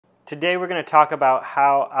Today we're going to talk about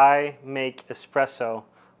how I make espresso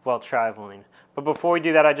while traveling. But before we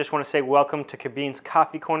do that, I just want to say welcome to Kabin's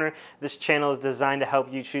Coffee Corner. This channel is designed to help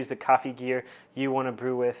you choose the coffee gear you want to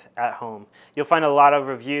brew with at home. You'll find a lot of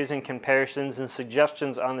reviews and comparisons and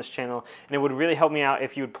suggestions on this channel, and it would really help me out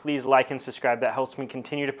if you would please like and subscribe. That helps me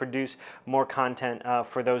continue to produce more content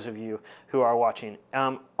for those of you who are watching.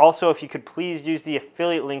 Also, if you could please use the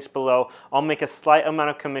affiliate links below, I'll make a slight amount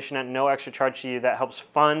of commission at no extra charge to you that helps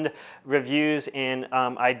fund reviews and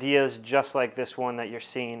ideas just like this one that you're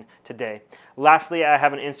seeing today. Lastly, I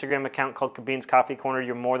have an Instagram account called Kabin's Coffee Corner.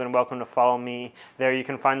 You're more than welcome to follow me there. You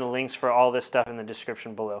can find the links for all this stuff in the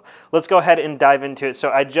description below. Let's go ahead and dive into it.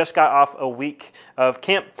 So I just got off a week of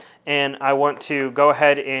camp, and I want to go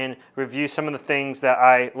ahead and review some of the things that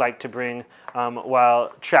I like to bring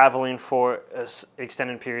while traveling for an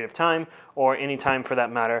extended period of time, or any time for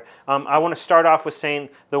that matter. I want to start off with saying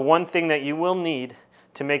the one thing that you will need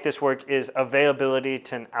to make this work is availability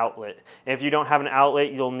to an outlet. If you don't have an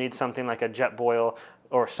outlet, you'll need something like a jet boil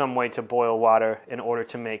or some way to boil water in order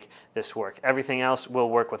to make this work. Everything else will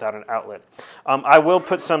work without an outlet. I will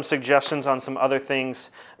put some suggestions on some other things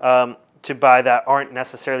to buy that aren't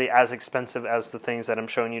necessarily as expensive as the things that I'm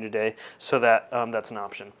showing you today, so that that's an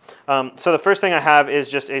option. So the first thing I have is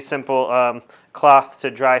just a simple cloth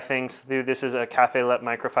to dry things through. This is a Cafe Let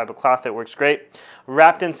microfiber cloth that works great.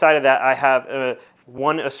 Wrapped inside of that, I have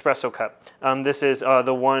one espresso cup. This is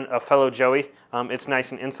the one of Fellow Joey. It's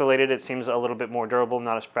nice and insulated. It seems a little bit more durable,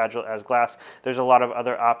 not as fragile as glass. There's a lot of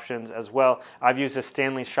other options as well. I've used a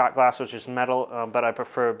Stanley shot glass, which is metal, but I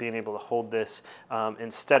prefer being able to hold this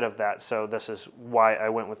instead of that. So this is why I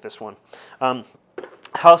went with this one.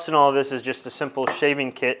 Housed in all of this is just a simple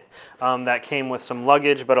shaving kit that came with some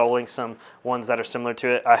luggage, but I'll link some ones that are similar to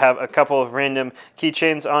it. I have a couple of random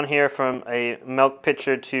keychains on here, from a milk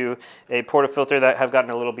pitcher to a portafilter that have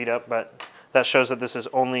gotten a little beat up, but that shows that this is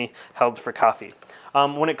only held for coffee.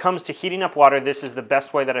 When it comes to heating up water, this is the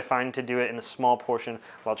best way that I find to do it in a small portion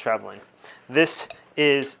while traveling. This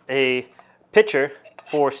is a pitcher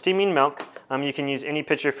for steaming milk. You can use any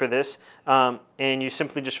pitcher for this, and you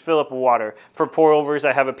simply just fill up water. For pour-overs,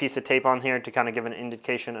 I have a piece of tape on here to kind of give an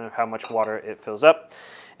indication of how much water it fills up.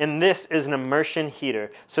 And this is an immersion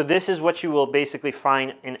heater. So this is what you will basically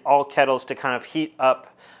find in all kettles to kind of heat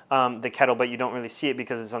up the kettle, but you don't really see it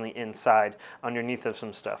because it's on the inside underneath of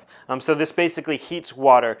some stuff. So this basically heats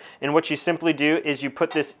water, and what you simply do is you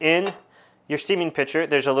put this in your steaming pitcher.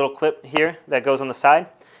 There's a little clip here that goes on the side,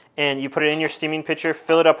 and you put it in your steaming pitcher,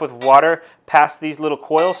 fill it up with water past these little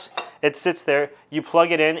coils. It sits there, you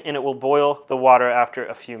plug it in, and it will boil the water after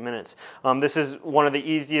a few minutes. This is one of the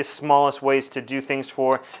easiest, smallest ways to do things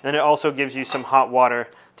for, and it also gives you some hot water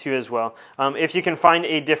too as well. If you can find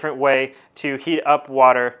a different way to heat up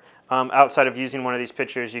water outside of using one of these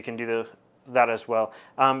pitchers, you can do that as well.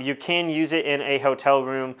 You can use it in a hotel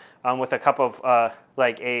room with a cup of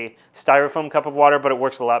like a styrofoam cup of water, but it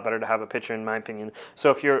works a lot better to have a pitcher, in my opinion. So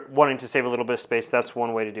if you're wanting to save a little bit of space, that's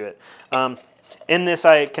one way to do it. In this,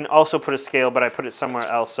 I can also put a scale, but I put it somewhere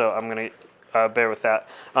else, so I'm going to bear with that.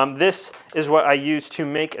 This is what I use to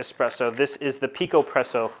make espresso. This is the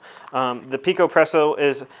PicoPresso. The PicoPresso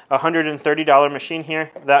is a $130 machine here.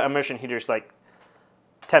 That immersion heater is like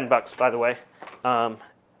 10 bucks, by the way.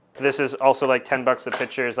 This is also like 10 bucks. The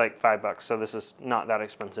pitcher is like $5, so this is not that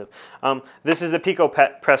expensive. This is the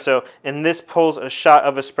PicoPresso, and this pulls a shot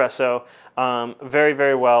of espresso very,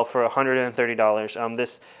 very well for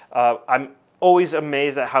 $130. I'm always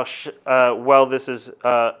amazed at how well this is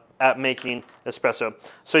at making espresso.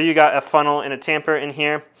 So you got a funnel and a tamper in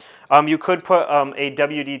here. You could put a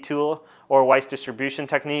WD tool or Weiss distribution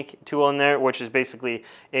technique tool in there, which is basically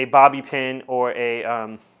a bobby pin or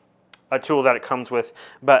a tool that it comes with,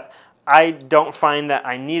 but I don't find that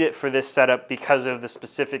I need it for this setup because of the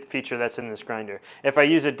specific feature that's in this grinder. If I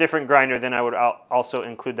use a different grinder, then I would also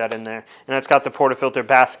include that in there. And it's got the portafilter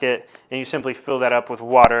basket, and you simply fill that up with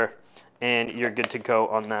water, and you're good to go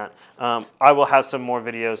on that. I will have some more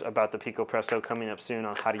videos about the PicoPresso coming up soon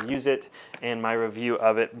on how to use it and my review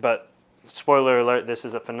of it, but spoiler alert, this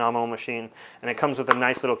is a phenomenal machine, and it comes with a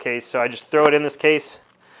nice little case. So I just throw it in this case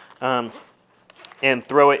and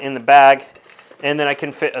throw it in the bag, and then I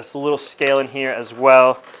can fit a little scale in here as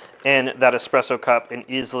well, and that espresso cup, and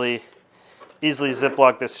easily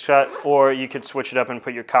Ziploc this shut, or you could switch it up and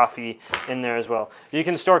put your coffee in there as well. You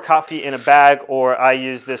can store coffee in a bag, or I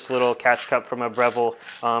use this little catch cup from a Breville,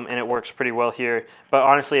 and it works pretty well here. But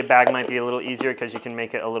honestly, a bag might be a little easier because you can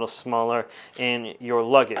make it a little smaller in your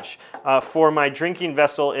luggage. For my drinking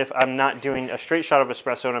vessel, if I'm not doing a straight shot of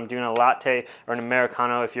espresso and I'm doing a latte or an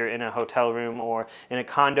Americano, if you're in a hotel room or in a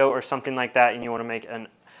condo or something like that and you want to make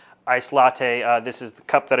iced latte. This is the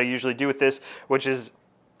cup that I usually do with this, which is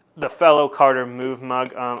the Fellow Carter Move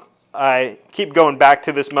mug. I keep going back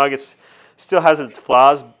to this mug. It still has its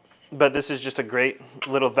flaws, but this is just a great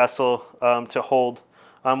little vessel to hold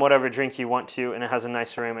whatever drink you want to, and it has a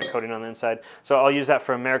nice ceramic coating on the inside. So I'll use that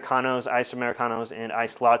for Americanos, iced Americanos, and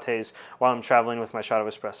iced lattes while I'm traveling with my shot of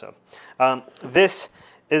espresso. This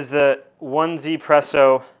is the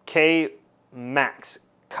Espresso K Max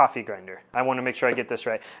coffee grinder. I want to make sure I get this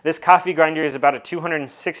right. This coffee grinder is about a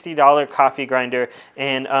 $260 coffee grinder,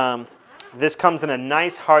 and this comes in a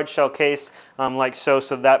nice hard shell case like so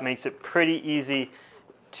that makes it pretty easy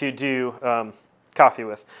to do coffee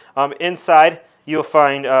with. Inside you'll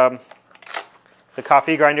find the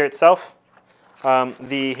coffee grinder itself,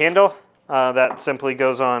 the handle that simply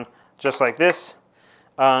goes on just like this,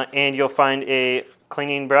 and you'll find a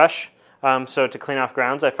cleaning brush. So to clean off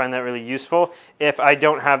grounds, I find that really useful. If I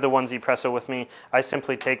don't have the Espresso with me, I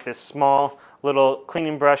simply take this small little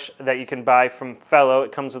cleaning brush that you can buy from Fellow.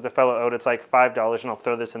 It comes with the Fellow Oat. It's like $5, and I'll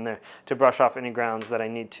throw this in there to brush off any grounds that I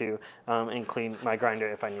need to and clean my grinder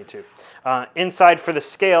if I need to. Inside for the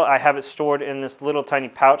scale, I have it stored in this little tiny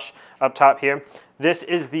pouch up top here. This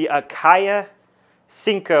is the Acaya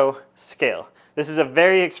Cinco scale. This is a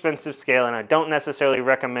very expensive scale, and I don't necessarily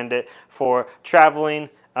recommend it for traveling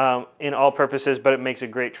in all purposes, but it makes a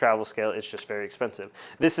great travel scale. It's just very expensive.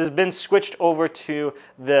 This has been switched over to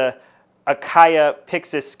the Acaya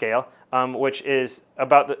Pixis scale, which is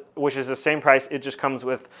the same price. It just comes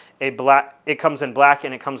with a black. It comes in black,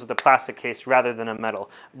 and it comes with a plastic case rather than a metal.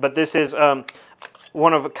 But this is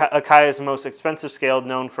one of Acaya's most expensive scales,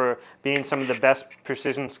 known for being some of the best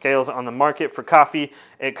precision scales on the market for coffee.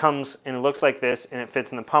 It comes and it looks like this, and it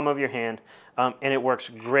fits in the palm of your hand, and it works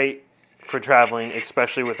great for traveling,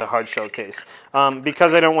 especially with the hard shell case.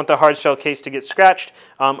 Because I don't want the hard shell case to get scratched,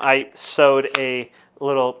 I sewed a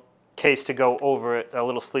little case to go over it, a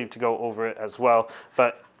little sleeve to go over it as well.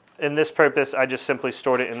 But in this purpose, I just simply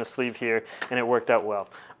stored it in the sleeve here, and it worked out well.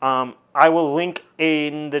 I will link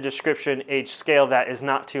in the description a scale that is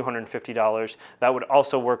not $250. That would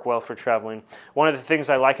also work well for traveling. One of the things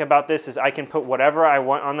I like about this is I can put whatever I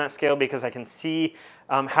want on that scale because I can see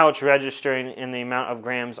how it's registering in the amount of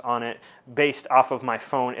grams on it based off of my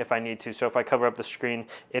phone if I need to. So if I cover up the screen,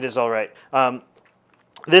 it is all right.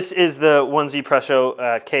 This is the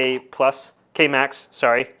Espresso K Max,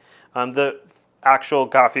 sorry. The actual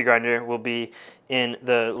coffee grinder will be in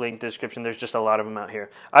the link description. There's just a lot of them out here.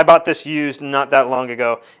 I bought this used not that long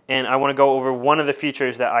ago, and I want to go over one of the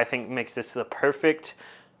features that I think makes this the perfect,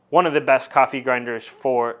 one of the best coffee grinders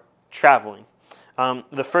for traveling.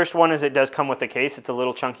 The first one is it does come with a case. It's a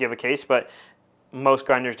little chunky of a case, but most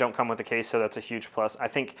grinders don't come with a case, so that's a huge plus. I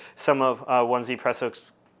think some of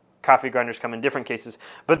Espresso's coffee grinders come in different cases,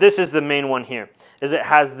 but this is the main one here, is it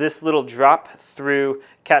has this little drop through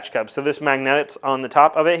catch cup. So this magnet's on the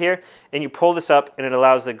top of it here, and you pull this up and it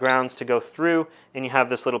allows the grounds to go through, and you have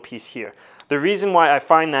this little piece here. The reason why I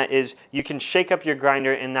find that is you can shake up your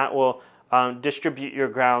grinder, and that will distribute your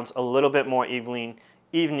grounds a little bit more evenly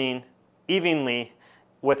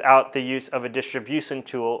without the use of a distribution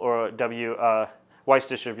tool or a Weiss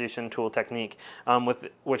distribution tool technique,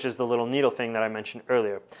 which is the little needle thing that I mentioned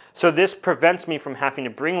earlier. So this prevents me from having to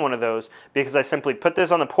bring one of those because I simply put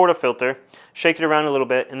this on the portafilter, shake it around a little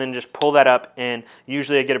bit, and then just pull that up, and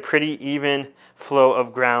usually I get a pretty even flow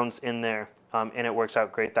of grounds in there. And it works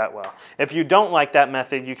out great that well. If you don't like that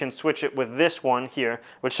method, you can switch it with this one here,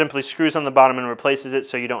 which simply screws on the bottom and replaces it,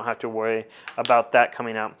 so you don't have to worry about that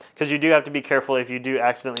coming out. Because you do have to be careful if you do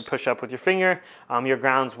accidentally push up with your finger, your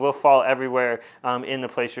grounds will fall everywhere in the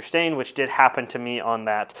place you're staying, which did happen to me on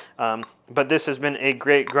that. But this has been a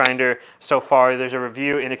great grinder so far. There's a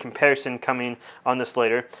review and a comparison coming on this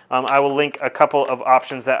later. I will link a couple of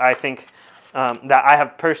options that I think that I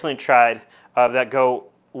have personally tried that go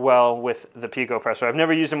well with the Pico presser. I've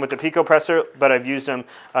never used them with the Pico presser, but I've used them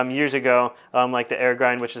years ago, like the Air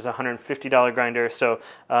Grind, which is a $150 grinder, so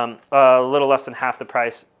a little less than half the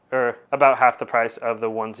price, or about half the price of the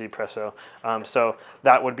Espresso. So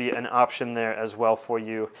that would be an option there as well for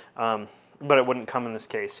you. But it wouldn't come in this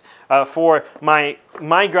case. For my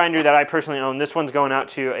grinder that I personally own, this one's going out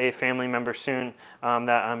to a family member soon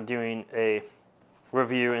that I'm doing a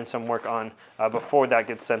review and some work on before that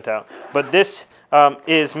gets sent out. But this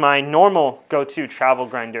is my normal go-to travel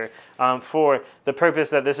grinder for the purpose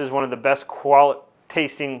that this is one of the best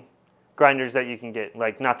tasting grinders that you can get.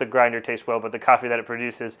 Like, not the grinder tastes well, but the coffee that it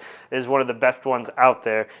produces is one of the best ones out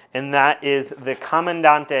there, and that is the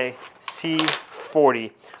Comandante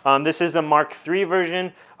C40. This is the Mark III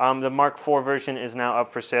version. The Mark IV version is now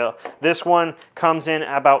up for sale. This one comes in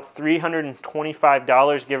about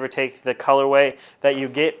 $325, give or take the colorway that you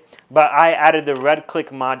get. But I added the red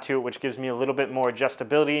click mod to it, which gives me a little bit more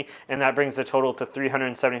adjustability, and that brings the total to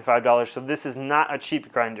 $375. So this is not a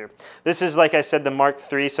cheap grinder. This is, like I said, the Mark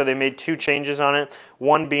III, so they made 2 changes on it.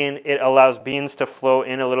 One being it allows beans to flow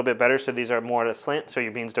in a little bit better, so these are more at a slant, so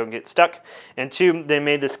your beans don't get stuck. And 2, they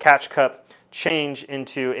made this catch cup change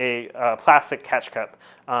into a plastic catch cup.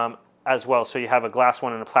 As well, so you have a glass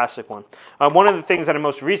one and a plastic one. One of the things that I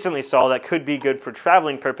most recently saw that could be good for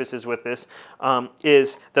traveling purposes with this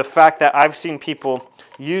is the fact that I've seen people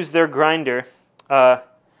use their grinder,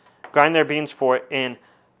 grind their beans for it, and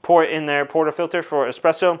pour it in their portafilter for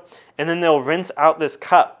espresso, and then they'll rinse out this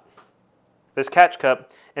cup, this catch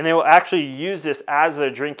cup, and they will actually use this as their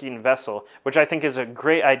drinking vessel, which I think is a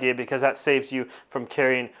great idea because that saves you from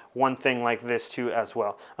carrying one thing like this too as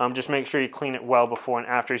well. Just make sure you clean it well before and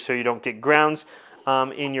after so you don't get grounds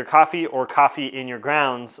in your coffee or coffee in your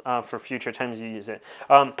grounds for future times you use it.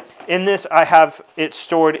 In this, I have it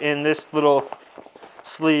stored in this little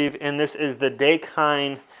sleeve, and this is the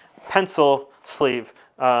Dakine pencil sleeve,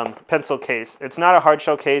 pencil case. It's not a hard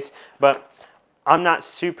shell case, but I'm not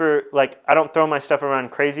super, I don't throw my stuff around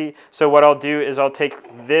crazy. So what I'll do is I'll take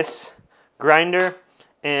this grinder,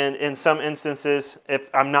 and in some instances, if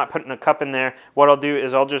I'm not putting a cup in there, what I'll do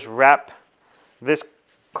is I'll just wrap this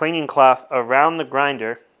cleaning cloth around the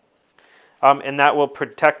grinder, and that will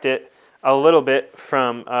protect it a little bit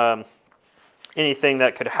from anything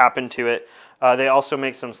that could happen to it. They also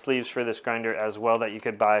make some sleeves for this grinder as well that you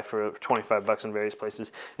could buy for 25 bucks in various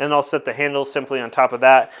places. And I'll set the handle simply on top of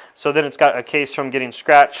that. So then it's got a case from getting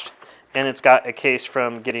scratched, and it's got a case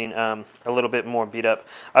from getting a little bit more beat up.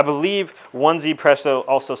 I believe Espresso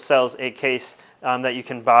also sells a case that you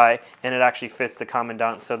can buy, and it actually fits the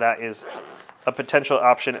Commandant. So that is a potential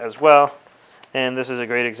option as well. And this is a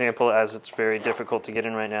great example as it's very difficult to get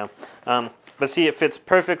in right now. But see, it fits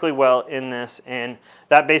perfectly well in this, and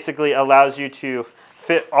that basically allows you to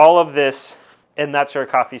fit all of this, and that's our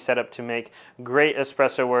coffee setup to make great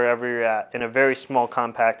espresso wherever you're at in a very small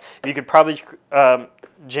compact. You could probably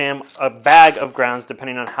jam a bag of grounds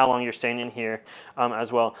depending on how long you're staying in here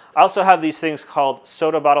as well. I also have these things called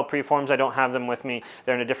soda bottle preforms. I don't have them with me.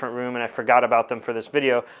 They're in a different room, and I forgot about them for this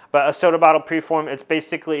video. But a soda bottle preform, it's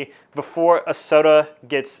basically before a soda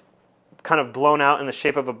gets kind of blown out in the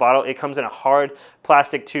shape of a bottle, it comes in a hard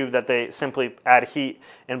plastic tube that they simply add heat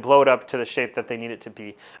and blow it up to the shape that they need it to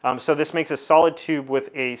be. So this makes a solid tube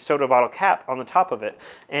with a soda bottle cap on the top of it,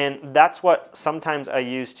 and that's what sometimes I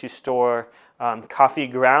use to store coffee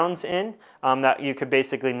grounds in, that you could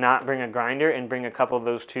basically not bring a grinder and bring a couple of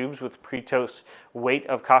those tubes with pre-toast weight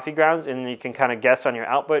of coffee grounds, and you can kind of guess on your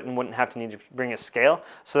output and wouldn't have to need to bring a scale,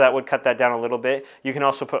 so that would cut that down a little bit. You can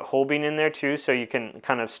also put whole bean in there too, so you can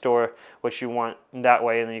kind of store what you want that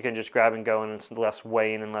way, and then you can just grab and go, and it's less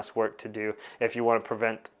weighing and less work to do. If you want to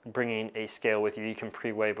prevent bringing a scale with you, you can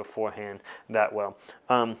pre-weigh beforehand that well.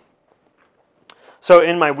 So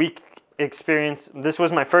in my week experience, this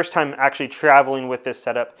was my first time actually traveling with this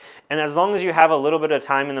setup, and as long as you have a little bit of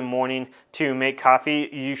time in the morning to make coffee,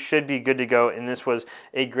 you should be good to go, and this was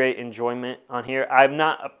a great enjoyment on here. I'm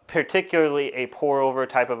not particularly a pour over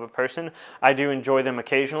type of a person. I do enjoy them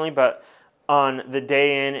occasionally, but on the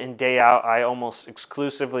day in and day out, I almost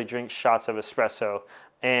exclusively drink shots of espresso,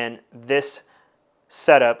 and this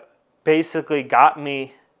setup basically got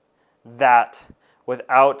me that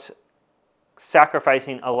without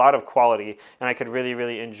sacrificing a lot of quality, and I could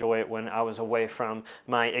really enjoy it when I was away from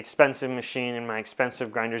my expensive machine and my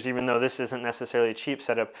expensive grinders, even though this isn't necessarily a cheap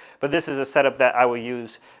setup, but this is a setup that I will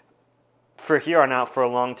use for here on out for a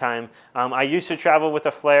long time. I used to travel with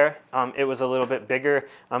a flare. It was a little bit bigger.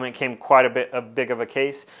 It came quite a big of a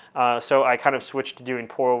case. So I kind of switched to doing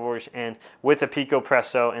pour overs, and with a Pico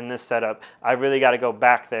Presso in this setup, I really got to go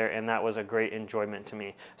back there, and that was a great enjoyment to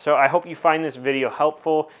me. So I hope you find this video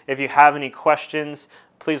helpful. If you have any questions,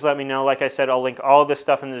 please let me know. Like I said, I'll link all this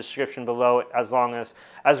stuff in the description below, as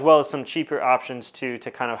well as some cheaper options too,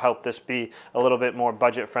 to kind of help this be a little bit more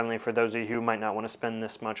budget friendly for those of you who might not want to spend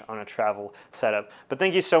this much on a travel setup. But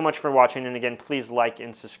thank you so much for watching, and again, please like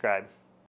and subscribe.